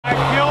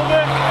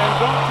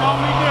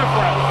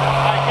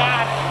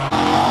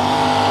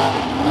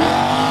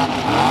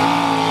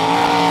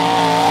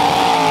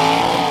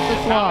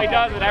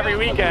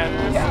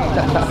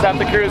got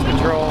the cruise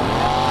control.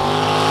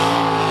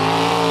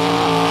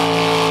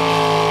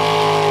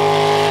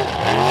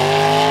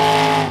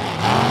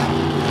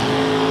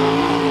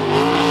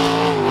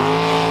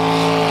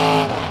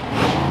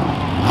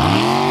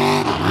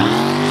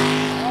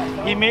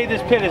 He made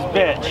this pit his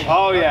bitch.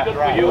 Oh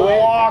yeah, you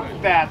walk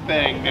that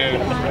thing, dude.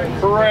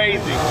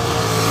 Crazy.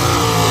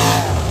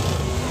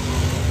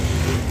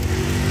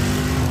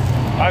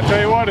 I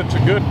tell you what, it's a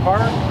good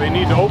part. They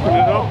need to open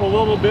it up a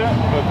little bit,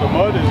 but the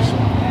mud is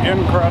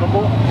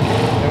incredible.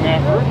 And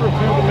that river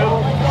through the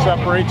middle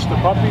separates the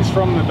puppies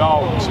from the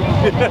dogs.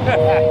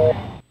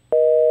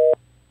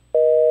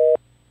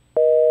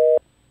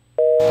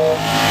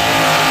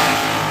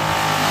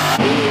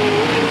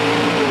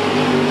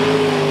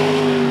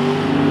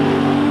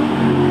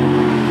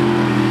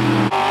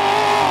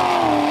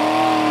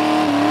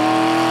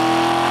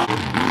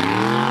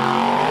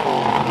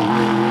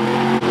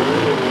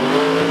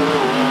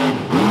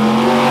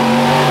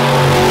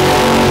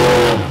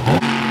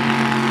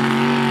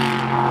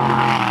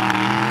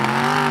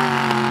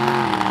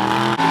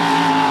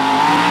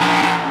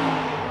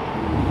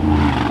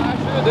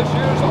 This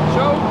year's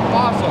show,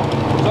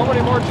 awesome. So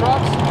many more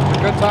trucks. It's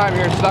a good time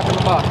here, stuck in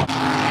the mud.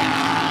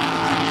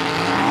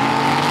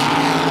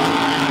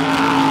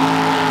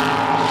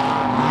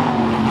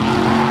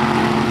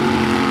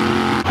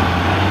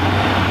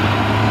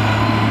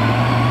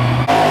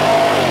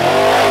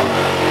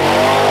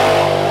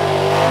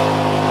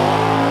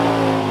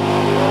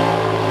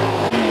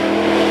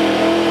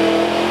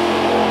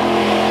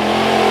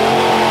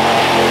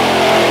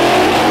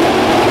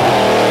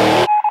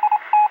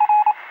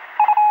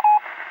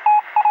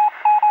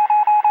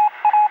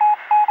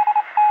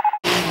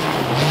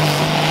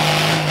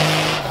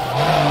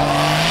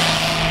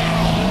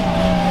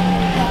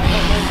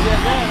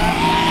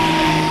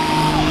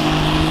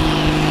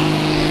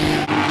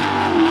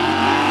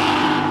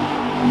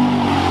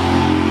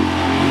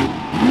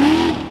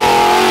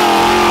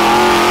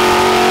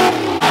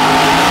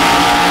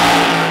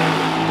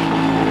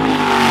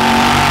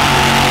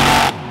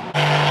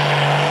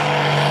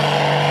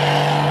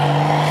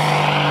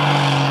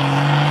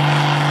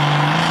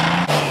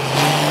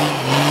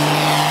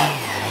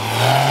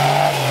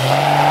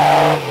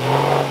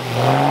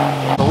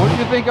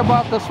 Think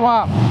about the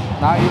swamp.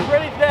 Now you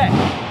Pretty thick.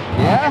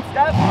 Yeah?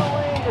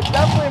 It's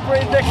definitely a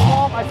pretty thick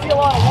swamp. I see a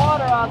lot of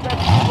water out there for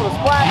people to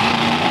splash.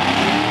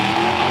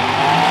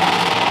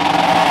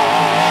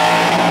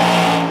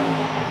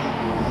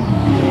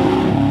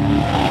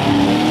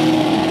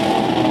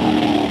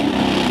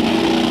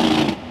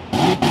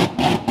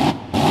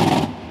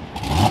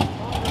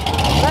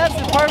 That's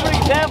a perfect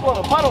example of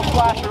a puddle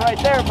splasher right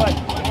there, but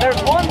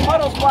there's one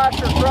puddle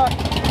splasher truck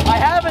I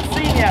haven't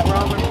seen yet,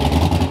 Roman.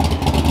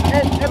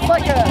 It's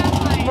like a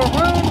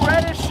maroon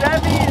reddish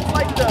Chevy. It's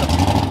like the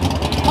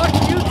Muck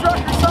truck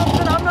or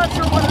something. I'm not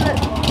sure what it is.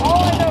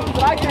 All I know is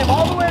that I came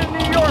all the way to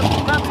New York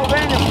from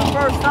Pennsylvania for the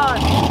first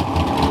time.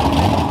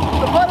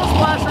 The puddle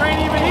splasher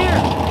ain't even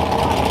here.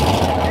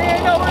 He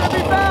ain't nowhere to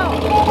be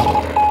found.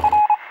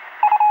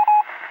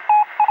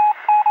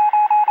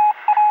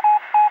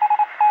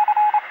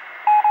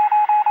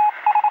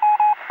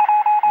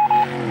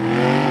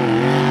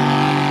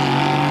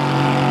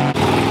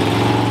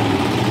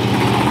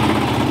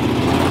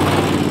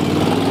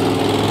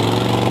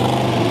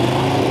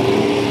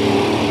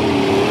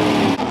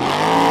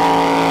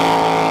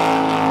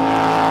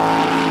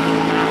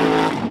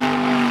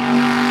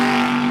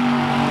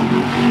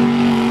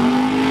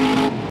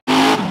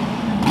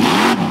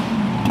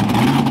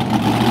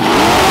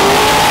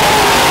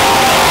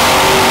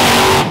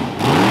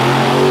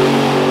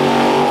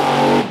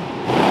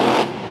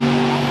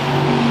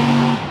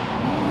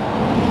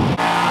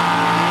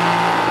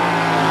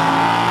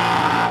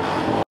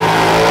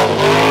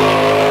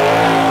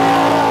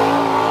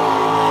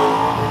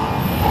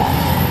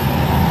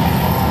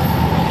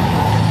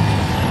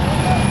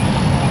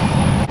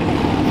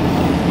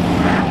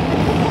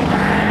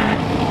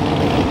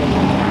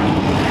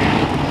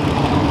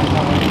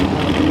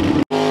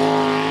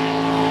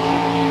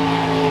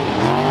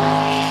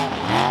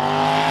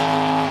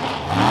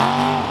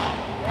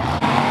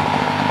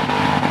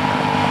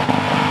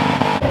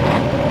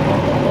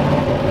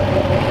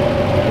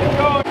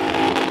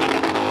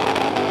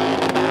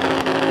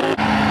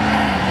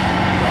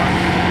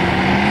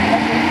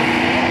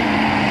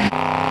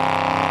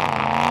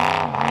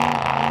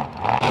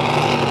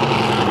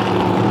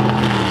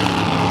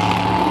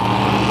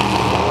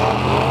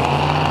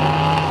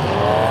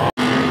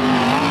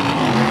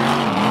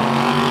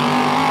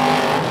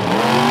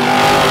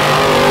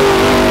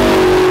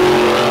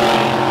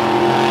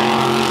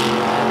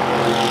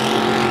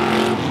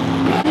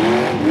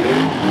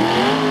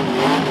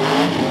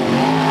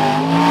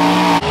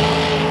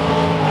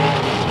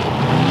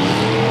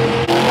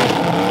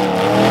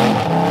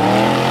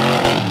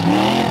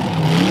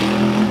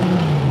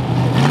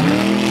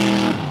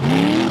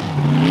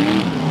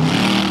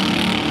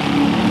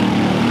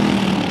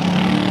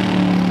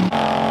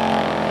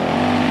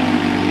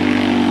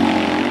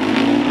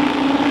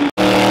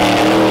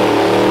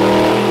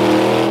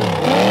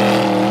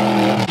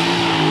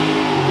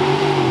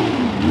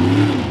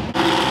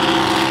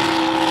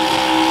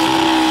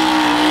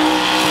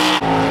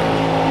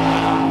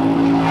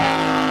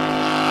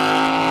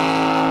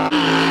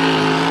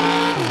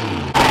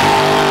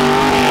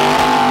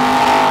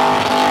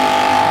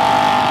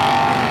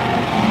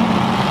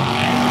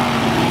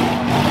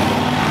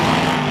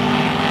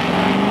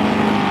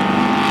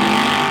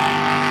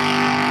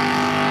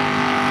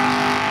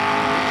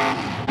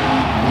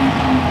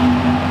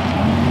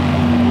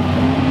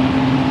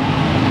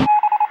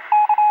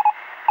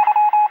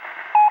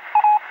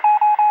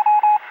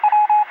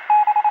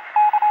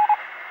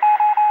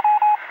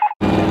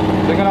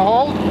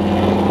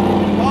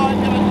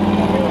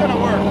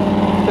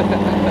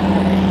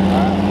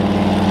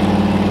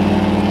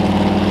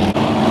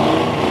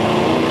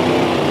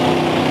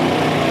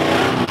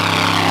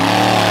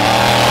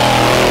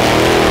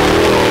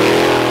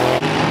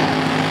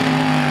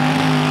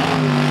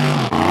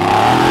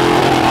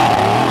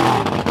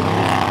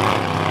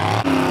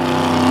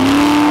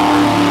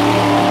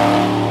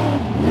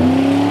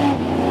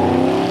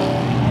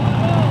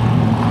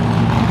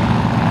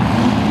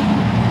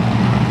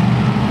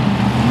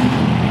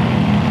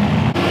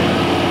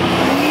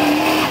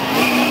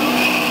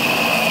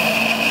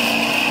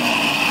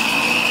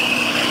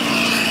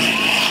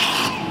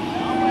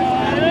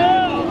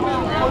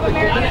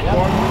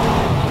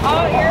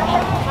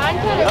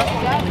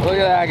 Look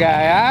at that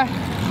guy, huh?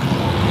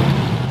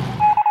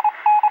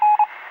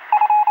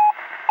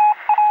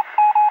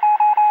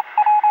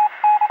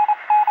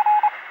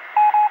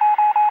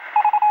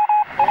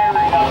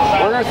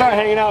 We're gonna start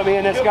hanging out with me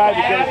and this guy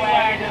because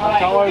I'm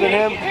taller than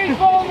him.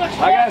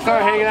 I gotta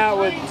start hanging out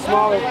with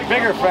smaller,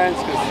 bigger friends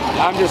because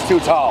I'm just too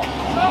tall.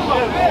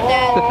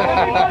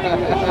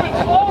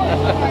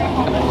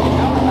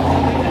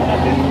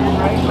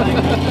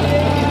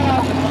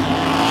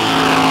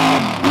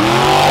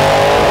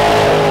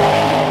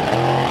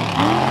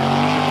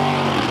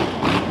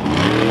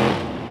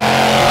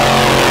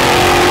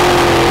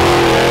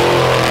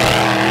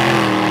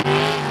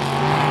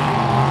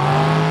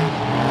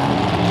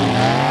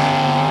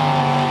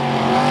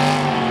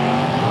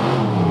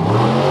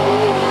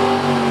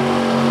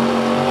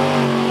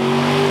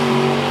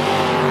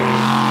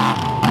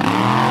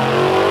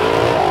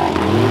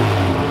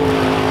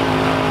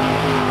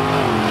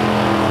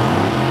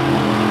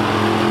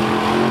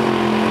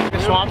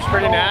 Swamp's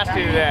pretty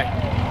nasty today.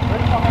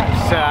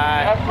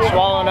 It's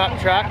swallowing up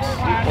trucks,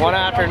 one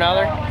after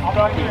another.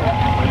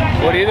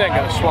 What do you think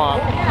of the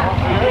swamp?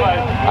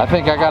 I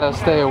think I gotta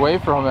stay away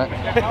from it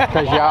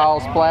because y'all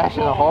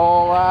splashing a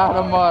whole lot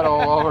of mud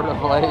all over the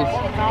place.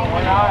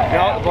 You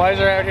know, the boys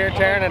are out here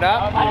tearing it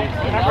up.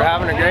 We're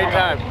having a great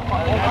time.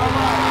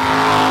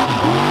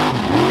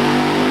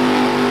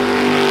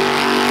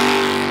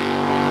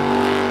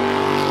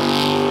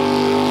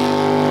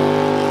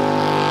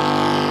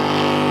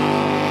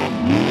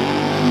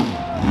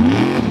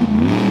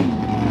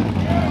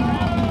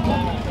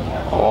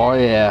 Oh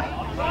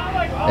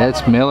yeah,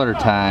 it's Miller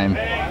time.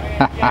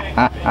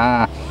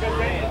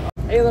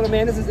 Hey little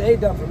man, this is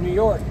A-Dub from New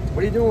York.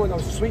 What are you doing with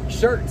those sweet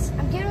shirts?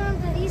 I'm giving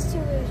them to these two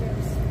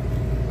losers.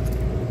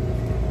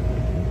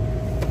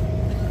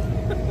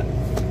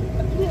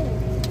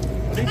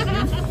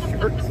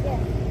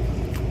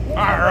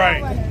 All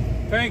right.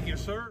 Thank you,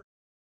 sir.